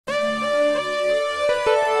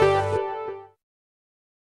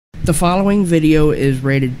The following video is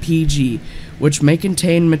rated PG, which may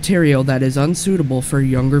contain material that is unsuitable for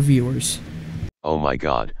younger viewers. Oh my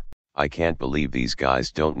god, I can't believe these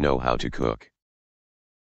guys don't know how to cook.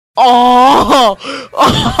 Oh!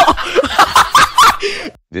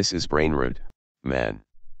 This is brainroot, man.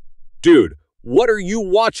 Dude, what are you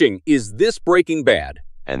watching? Is this Breaking Bad?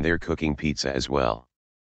 And they're cooking pizza as well.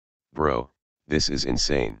 Bro, this is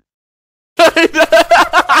insane.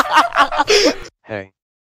 Hey.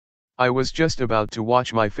 I was just about to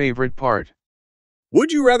watch my favorite part.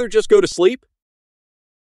 Would you rather just go to sleep?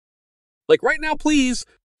 Like right now, please.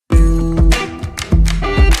 I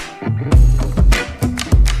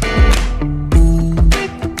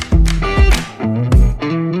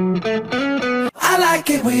like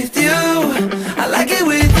it with you. I like it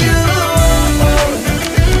with you.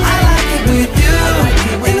 I like it with you.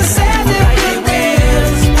 In the sand that we're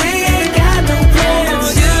in, we ain't got no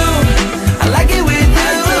plans. I like it with you.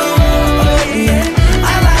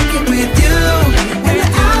 I like it with you. And the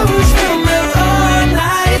hours will melt all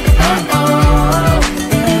night.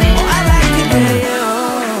 I like it with you.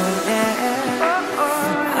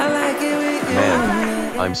 I like it with you.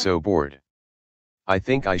 Man, I'm so bored. I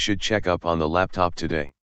think I should check up on the laptop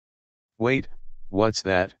today. Wait, what's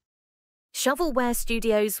that? Shovelware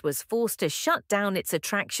Studios was forced to shut down its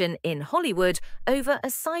attraction in Hollywood over a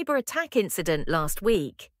cyber attack incident last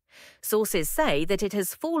week. Sources say that it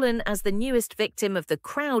has fallen as the newest victim of the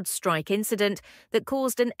CrowdStrike incident that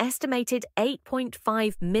caused an estimated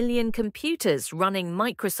 8.5 million computers running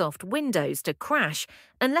Microsoft Windows to crash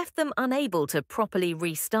and left them unable to properly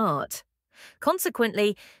restart.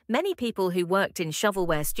 Consequently, many people who worked in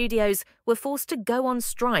Shovelware Studios were forced to go on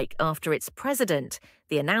strike after its president,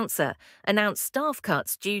 the announcer, announced staff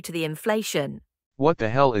cuts due to the inflation. What the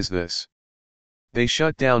hell is this? They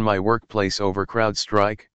shut down my workplace over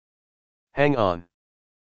CrowdStrike? Hang on.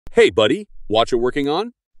 Hey, buddy, watch it working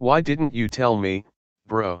on? Why didn't you tell me,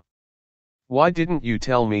 bro? Why didn't you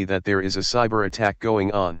tell me that there is a cyber attack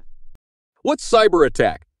going on? What's cyber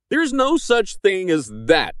attack? There's no such thing as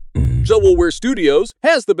that. Shovelware Studios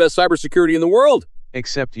has the best cybersecurity in the world.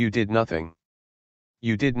 Except you did nothing.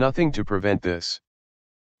 You did nothing to prevent this.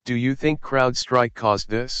 Do you think CrowdStrike caused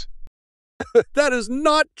this? That is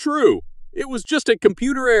not true. It was just a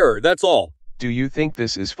computer error, that's all. Do you think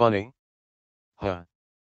this is funny? Huh.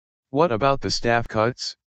 What about the staff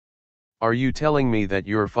cuts? Are you telling me that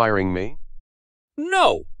you're firing me?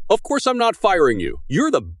 No, of course I'm not firing you. You're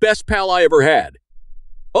the best pal I ever had.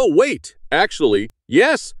 Oh, wait, actually,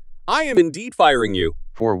 yes, I am indeed firing you.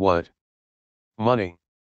 For what? Money.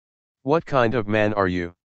 What kind of man are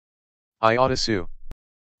you? I ought to sue.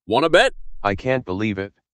 Wanna bet? I can't believe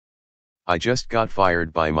it. I just got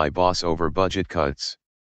fired by my boss over budget cuts.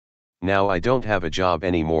 Now I don't have a job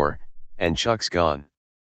anymore, and Chuck's gone.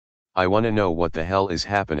 I wanna know what the hell is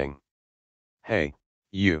happening. Hey,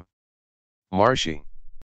 you. Marshy.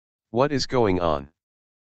 What is going on?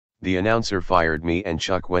 The announcer fired me and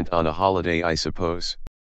Chuck went on a holiday, I suppose.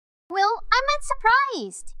 Well, I'm not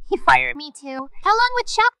surprised. He fired me too. How long with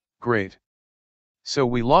Chuck? Great. So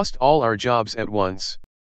we lost all our jobs at once.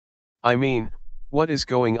 I mean, what is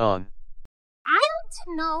going on? I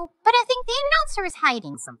don't know, but I think the announcer is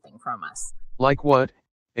hiding something from us. Like what,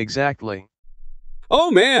 exactly? Oh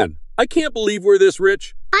man, I can't believe we're this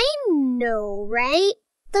rich. I know, right?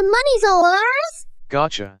 The money's all ours?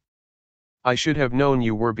 Gotcha. I should have known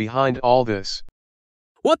you were behind all this.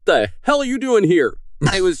 What the hell are you doing here?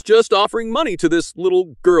 I was just offering money to this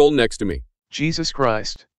little girl next to me. Jesus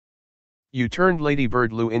Christ. You turned Lady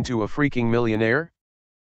Bird Lou into a freaking millionaire?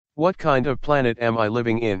 What kind of planet am I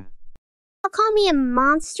living in? I'll call me a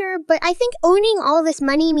monster, but I think owning all this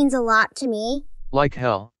money means a lot to me. Like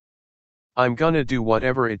hell. I'm gonna do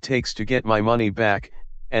whatever it takes to get my money back,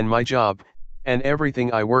 and my job, and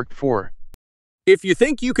everything I worked for. If you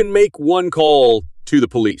think you can make one call to the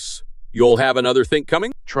police, you'll have another think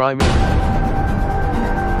coming? Try me.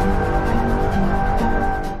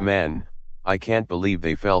 Man, I can't believe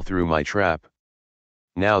they fell through my trap.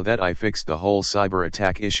 Now that I fixed the whole cyber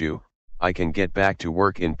attack issue, I can get back to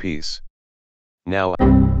work in peace. Now